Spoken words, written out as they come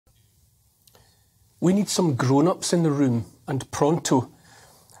We need some grown-ups in the room, and pronto.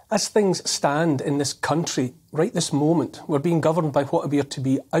 As things stand in this country, right this moment, we're being governed by what appear to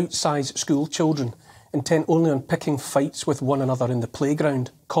be outsized school children, intent only on picking fights with one another in the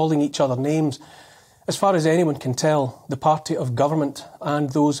playground, calling each other names. As far as anyone can tell, the party of government and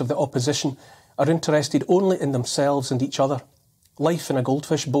those of the opposition are interested only in themselves and each other. Life in a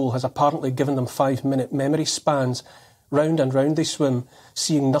goldfish bowl has apparently given them 5-minute memory spans. Round and round they swim,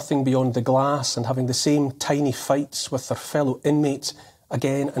 seeing nothing beyond the glass and having the same tiny fights with their fellow inmates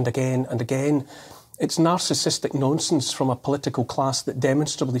again and again and again. It's narcissistic nonsense from a political class that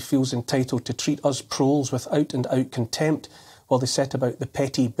demonstrably feels entitled to treat us proles with out-and-out contempt while they set about the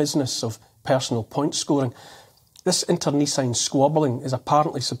petty business of personal point scoring. This internecine squabbling is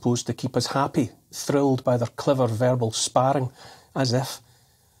apparently supposed to keep us happy, thrilled by their clever verbal sparring, as if.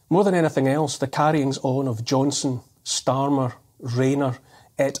 More than anything else, the carryings on of Johnson, Starmer, Rayner,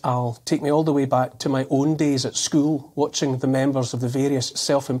 et al. Take me all the way back to my own days at school, watching the members of the various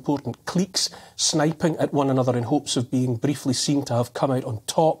self-important cliques sniping at one another in hopes of being briefly seen to have come out on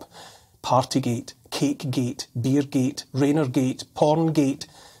top. Partygate, Cakegate, Beergate, Raynergate, Porngate.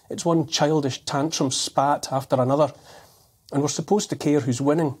 It's one childish tantrum spat after another. And we're supposed to care who's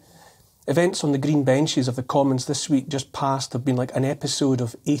winning. Events on the green benches of the Commons this week just past have been like an episode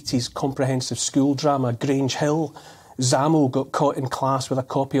of 80s comprehensive school drama Grange Hill. Zamo got caught in class with a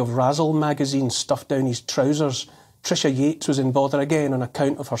copy of Razzle magazine stuffed down his trousers. Trisha Yates was in bother again on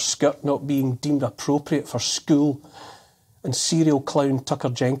account of her skirt not being deemed appropriate for school. And serial clown Tucker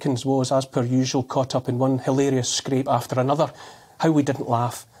Jenkins was, as per usual, caught up in one hilarious scrape after another. How we didn't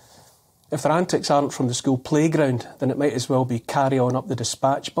laugh. If their antics aren't from the school playground, then it might as well be carry on up the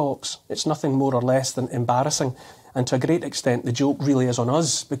dispatch box. It's nothing more or less than embarrassing, and to a great extent the joke really is on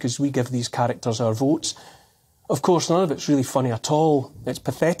us, because we give these characters our votes. Of course, none of it's really funny at all. It's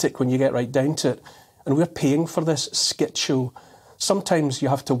pathetic when you get right down to it, and we're paying for this skit show. Sometimes you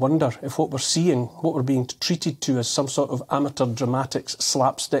have to wonder if what we're seeing, what we're being treated to as some sort of amateur dramatics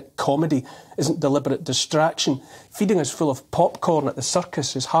slapstick comedy, isn't deliberate distraction. Feeding us full of popcorn at the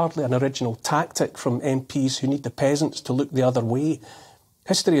circus is hardly an original tactic from MPs who need the peasants to look the other way.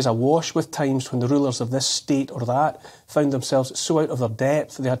 History is awash with times when the rulers of this state or that found themselves so out of their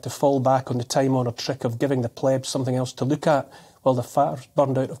depth they had to fall back on the time-honoured trick of giving the plebs something else to look at while the fires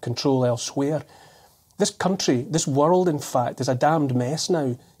burned out of control elsewhere. This country, this world in fact, is a damned mess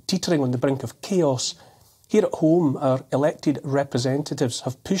now, teetering on the brink of chaos. Here at home, our elected representatives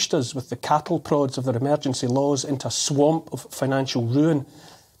have pushed us with the cattle prods of their emergency laws into a swamp of financial ruin.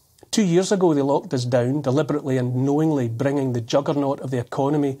 2 years ago they locked us down, deliberately and knowingly bringing the juggernaut of the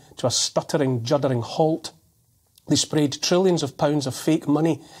economy to a stuttering, juddering halt. They sprayed trillions of pounds of fake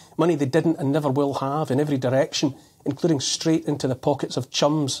money, money they didn't and never will have, in every direction, including straight into the pockets of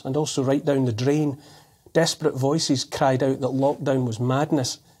chums and also right down the drain. Desperate voices cried out that lockdown was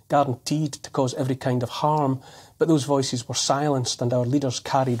madness, guaranteed to cause every kind of harm, but those voices were silenced and our leaders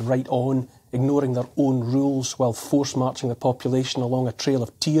carried right on, ignoring their own rules while force-marching the population along a trail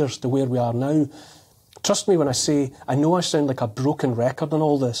of tears to where we are now. Trust me when I say I know I sound like a broken record on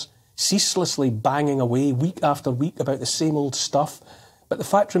all this, ceaselessly banging away week after week about the same old stuff, but the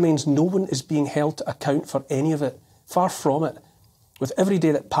fact remains no one is being held to account for any of it. Far from it. With every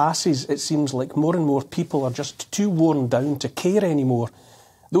day that passes, it seems like more and more people are just too worn down to care anymore.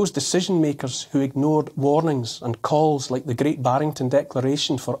 Those decision-makers who ignored warnings and calls like the Great Barrington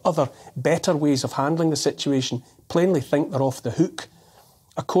Declaration for other, better ways of handling the situation plainly think they're off the hook.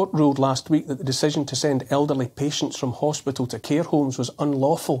 A court ruled last week that the decision to send elderly patients from hospital to care homes was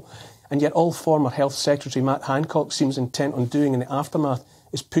unlawful, and yet all former Health Secretary Matt Hancock seems intent on doing in the aftermath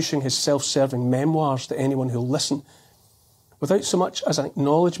is pushing his self-serving memoirs to anyone who'll listen. Without so much as an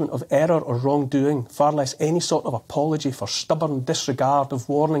acknowledgement of error or wrongdoing, far less any sort of apology for stubborn disregard of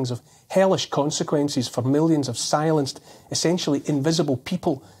warnings of hellish consequences for millions of silenced, essentially invisible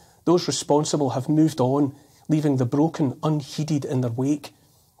people, those responsible have moved on, leaving the broken unheeded in their wake.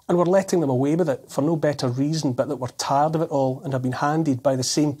 And we're letting them away with it for no better reason but that we're tired of it all and have been handed by the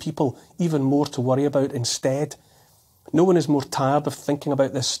same people even more to worry about instead. No one is more tired of thinking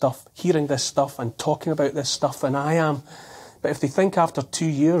about this stuff, hearing this stuff and talking about this stuff than I am. But if they think after 2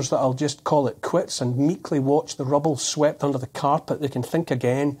 years that I'll just call it quits and meekly watch the rubble swept under the carpet, they can think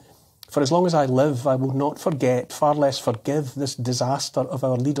again. For as long as I live, I will not forget, far less forgive, this disaster of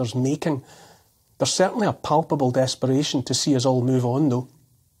our leaders' making. There's certainly a palpable desperation to see us all move on, though.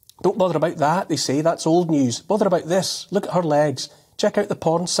 Don't bother about that, they say, that's old news. Bother about this. Look at her legs. Check out the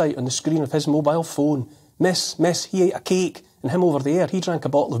porn site on the screen of his mobile phone. Miss, he ate a cake, and him over there, he drank a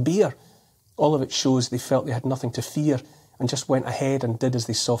bottle of beer. All of it shows they felt they had nothing to fear, and just went ahead and did as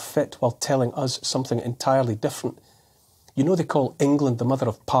they saw fit while telling us something entirely different. You know they call England the mother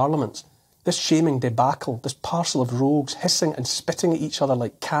of parliaments. This shaming debacle, this parcel of rogues hissing and spitting at each other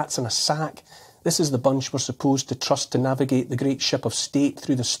like cats in a sack, this is the bunch we're supposed to trust to navigate the great ship of state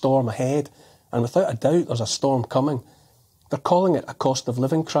through the storm ahead, and without a doubt there's a storm coming. They're calling it a cost of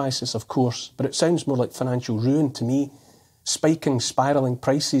living crisis, of course, but it sounds more like financial ruin to me. Spiking, spiralling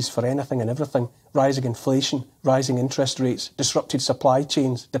prices for anything and everything, rising inflation, rising interest rates, disrupted supply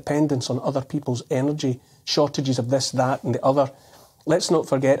chains, dependence on other people's energy, shortages of this, that and the other. Let's not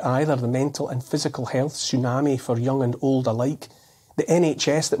forget either the mental and physical health tsunami for young and old alike, the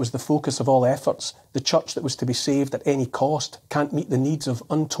NHS that was the focus of all efforts, the church that was to be saved at any cost, can't meet the needs of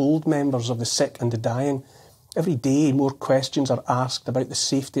untold members of the sick and the dying. Every day more questions are asked about the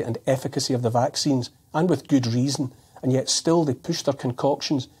safety and efficacy of the vaccines, and with good reason, and yet still they push their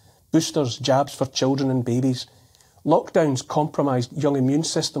concoctions, boosters, jabs for children and babies. Lockdowns compromised young immune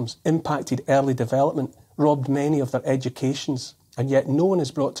systems, impacted early development, robbed many of their educations, and yet no one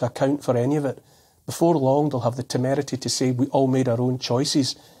is brought to account for any of it. Before long they'll have the temerity to say we all made our own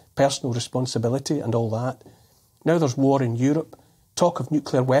choices, personal responsibility and all that. Now there's war in Europe, talk of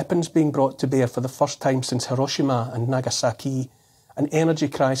nuclear weapons being brought to bear for the first time since Hiroshima and Nagasaki, an energy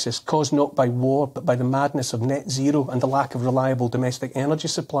crisis caused not by war but by the madness of net zero and the lack of reliable domestic energy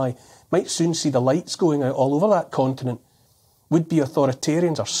supply might soon see the lights going out all over that continent. Would-be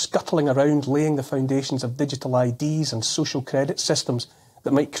authoritarians are scuttling around laying the foundations of digital IDs and social credit systems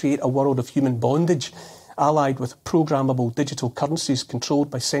that might create a world of human bondage. Allied with programmable digital currencies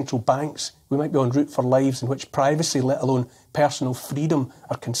controlled by central banks, we might be en route for lives in which privacy, let alone personal freedom,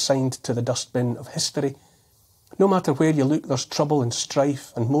 are consigned to the dustbin of history. No matter where you look, there's trouble and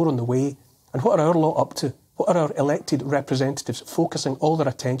strife and more on the way. And what are our lot up to? What are our elected representatives focusing all their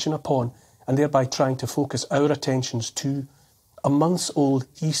attention upon, and thereby trying to focus our attentions too? A months-old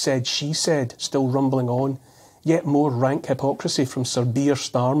he said, she said, still rumbling on. Yet more rank hypocrisy from Sir Beer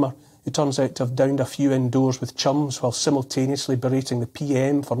Starmer, who turns out to have downed a few indoors with chums while simultaneously berating the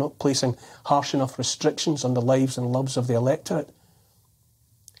PM for not placing harsh enough restrictions on the lives and loves of the electorate.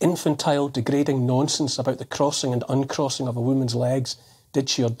 Infantile, degrading nonsense about the crossing and uncrossing of a woman's legs, did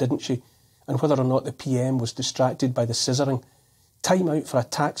she or didn't she, and whether or not the PM was distracted by the scissoring. Time out for a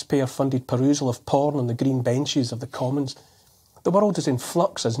taxpayer-funded perusal of porn on the green benches of the Commons. The world is in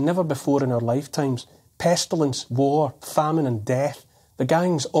flux as never before in our lifetimes. Pestilence, war, famine and death. The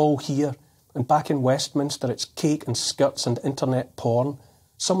gang's all here, and back in Westminster it's cake and skirts and internet porn.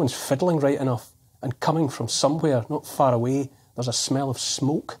 Someone's fiddling right enough, and coming from somewhere not far away there's a smell of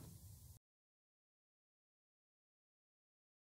smoke.